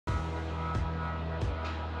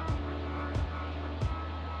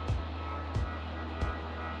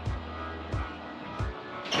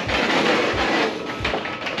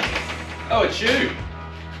Oh, it's you.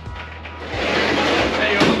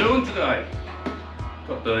 How you all doing today?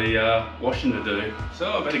 Got the washing to do,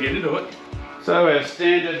 so I better get into it. So our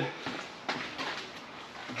standard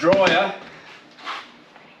dryer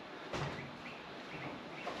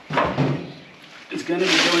is going to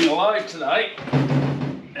be doing a load today,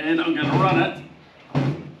 and I'm going to run it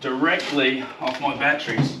directly off my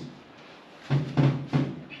batteries.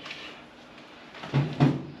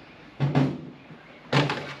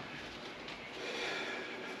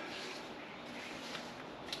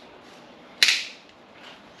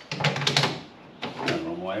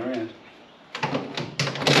 Wrong way around.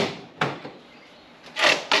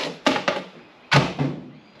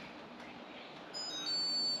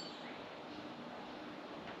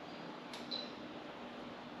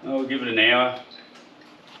 I'll give it an hour.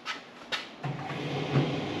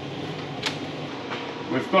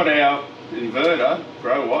 We've got our inverter,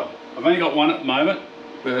 Growatt. I've only got one at the moment,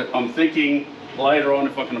 but I'm thinking later on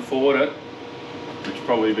if I can afford it, which will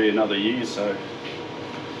probably be another year so,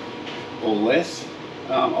 or less,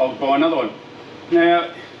 I'll buy another one. Now,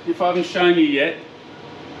 if I haven't shown you yet,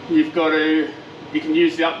 you can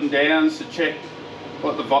use the up and downs to check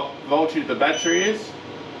what the voltage of the battery is.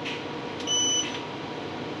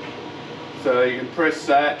 So you can press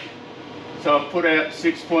that. So I've put out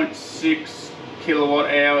 6.6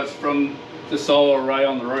 kilowatt hours from the solar array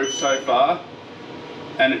on the roof so far,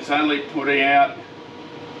 and it's only putting out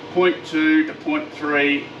 0.2 to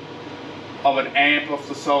 0.3 of an amp off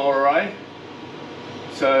the solar array.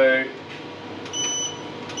 So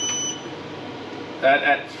that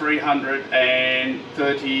at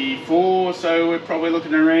 334, so we're probably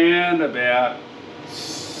looking around about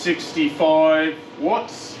 65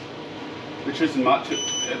 watts, which isn't much,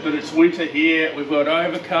 but it's winter here. We've got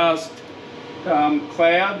overcast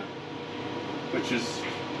cloud, which is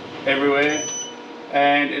everywhere,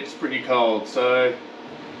 and it's pretty cold, so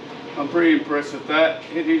I'm pretty impressed with that.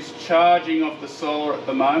 It is charging off the solar at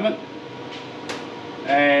the moment,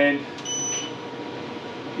 and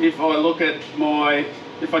if I look at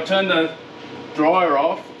if I turn the dryer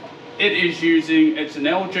off, it's an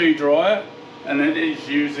LG dryer, and it is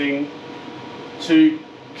using 2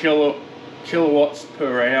 kilowatts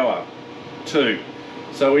per hour, 2.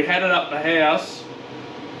 So we had it up the house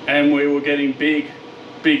and we were getting big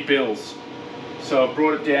bills. So I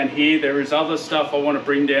brought it down here. There is other stuff I want to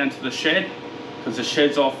bring down to the shed, because the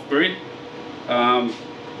shed's off grid,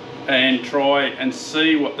 and try and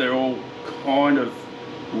see what they're all kind of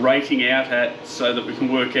rating out at, so that we can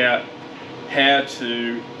work out how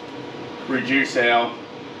to reduce our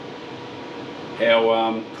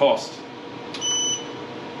cost.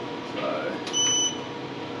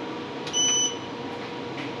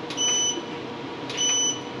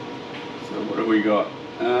 So what have we got?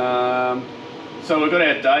 So we've got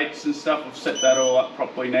our dates and stuff. I've set that all up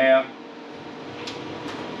properly now.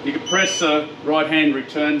 You can press the right hand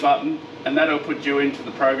return button and that'll put you into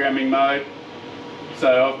the programming mode.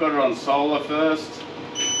 So I've got it on solar first.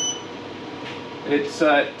 It's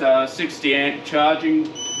at 60 amp charging,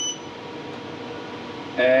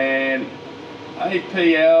 and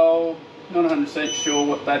APL, not 100% sure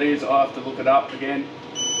what that is. I have to look it up again.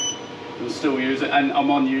 I'll still use it, and I'm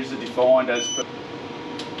on user defined as per.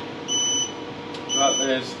 But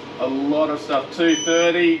there's a lot of stuff,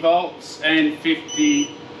 230 volts and 50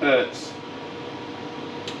 hertz.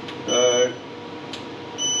 So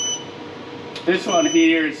this one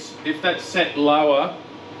here is, if that's set lower,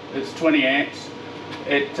 it's 20 amps.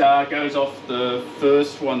 It goes off the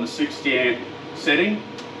first one, the 60 amp setting,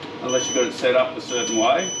 unless you've got it set up a certain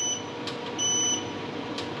way.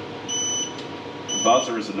 The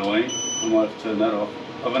buzzer is annoying. I might have to turn that off.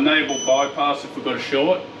 I've enabled bypass if we've got a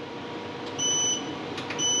short.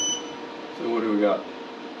 So what do we got?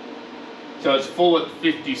 So it's full at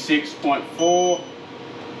 56.4.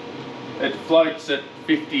 It floats at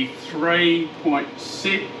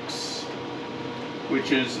 53.6,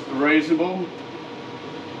 which is reasonable.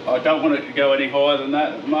 I don't want it to go any higher than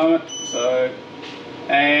that at the moment. So,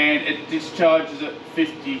 and it discharges at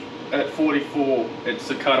 44. It's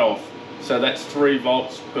the cutoff. So that's 3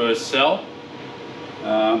 volts per cell.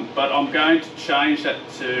 But I'm going to change that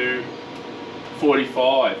to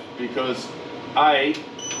 45 because I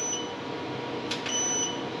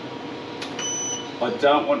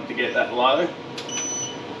don't want it to get that low.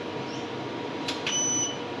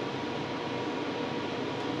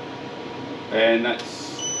 And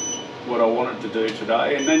that's what I wanted to do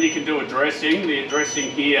today. And then you can do a dressing. The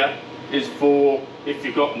dressing here is for if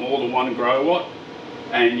you've got more than 1 Growatt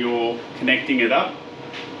and you're connecting it up.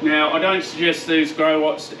 Now, I don't suggest these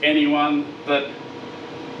Growatts to anyone that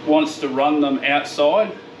wants to run them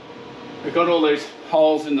outside. We've got all these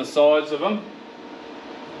holes in the sides of them,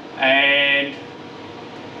 and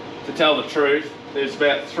to tell the truth, there's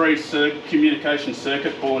about 3 communication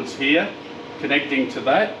circuit boards here connecting to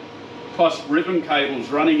that, plus ribbon cables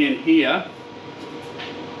running in here,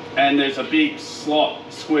 and there's a big slot,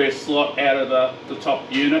 square slot out of the top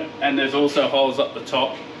unit, and there's also holes up the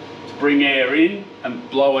top to bring air in and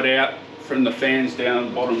blow it out from the fans down at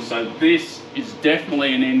the bottom. So this is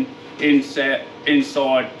definitely an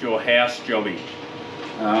inside your house jobby.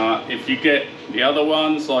 If you get the other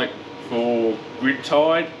ones, like for grid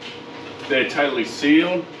tied, they're totally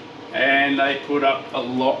sealed and they put up a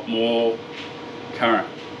lot more current.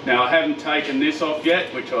 Now I haven't taken this off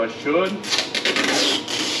yet, which I should.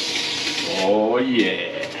 Oh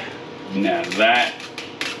yeah, now that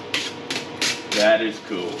is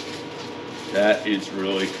cool. That is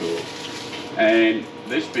really cool. And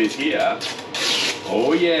this bit here,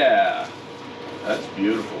 oh yeah, that's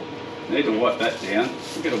beautiful. Need to wipe that down.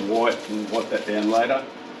 We'll get a wipe and wipe that down later.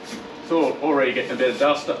 So already getting a bit of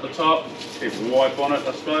dust up the top. Keep a wipe on it,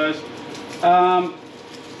 I suppose.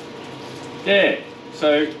 Yeah,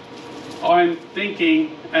 so I'm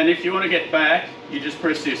thinking, and if you want to get back, you just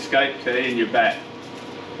press the escape key and you're back.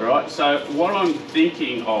 Alright, so what I'm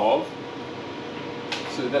thinking of,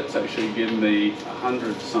 so that's actually giving me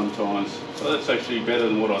 100 sometimes. So that's actually better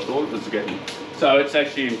than what I thought it was getting. So it's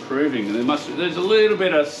actually improving. There's a little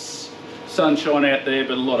bit of sunshine out there,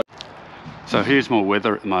 but a lot of... So here's my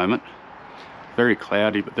weather at the moment. Very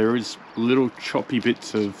cloudy, but there is little choppy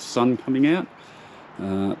bits of sun coming out.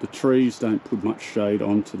 The trees don't put much shade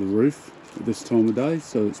onto the roof at this time of day,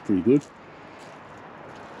 so it's pretty good.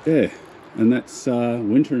 Yeah, and that's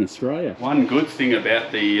winter in Australia. One good thing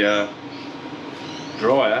about the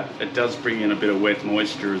dryer, it does bring in a bit of wet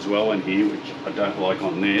moisture as well in here, which I don't like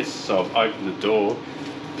on this, so I've opened the door.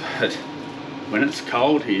 But when it's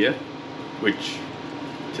cold here, which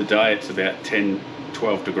today it's about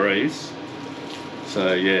 10-12 degrees,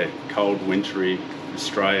 so yeah, cold wintry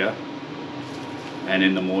Australia, and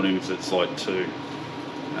in the mornings it's like 2.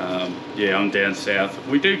 Yeah, I'm down south.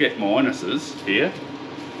 We do get minuses here,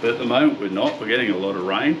 but at the moment we're not. We're getting a lot of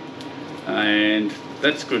rain, and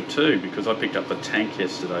that's good too, because I picked up a tank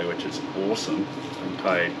yesterday, which is awesome, and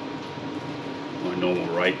paid my normal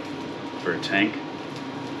rate for a tank.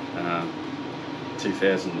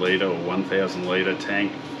 2,000 litre or 1,000 litre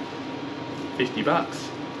tank, $50.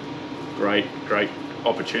 Great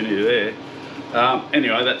opportunity there.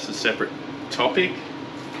 Anyway, that's a separate topic.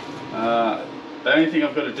 The only thing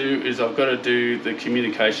I've got to do is I've got to do the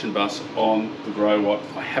communication bus on the Growatt.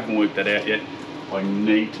 I haven't worked that out yet. I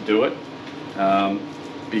need to do it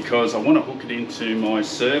because I want to hook it into my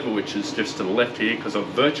server, which is just to the left here, because I've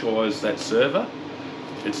virtualized that server.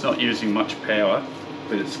 It's not using much power,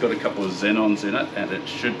 but it's got a couple of Xenons in it, and it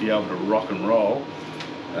should be able to rock and roll.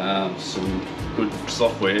 Some good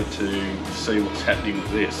software to see what's happening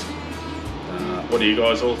with this. What do you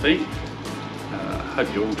guys all think?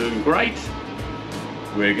 Hope you're all doing great.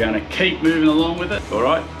 We're going to keep moving along with it. All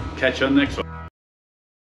right, catch you on the next one.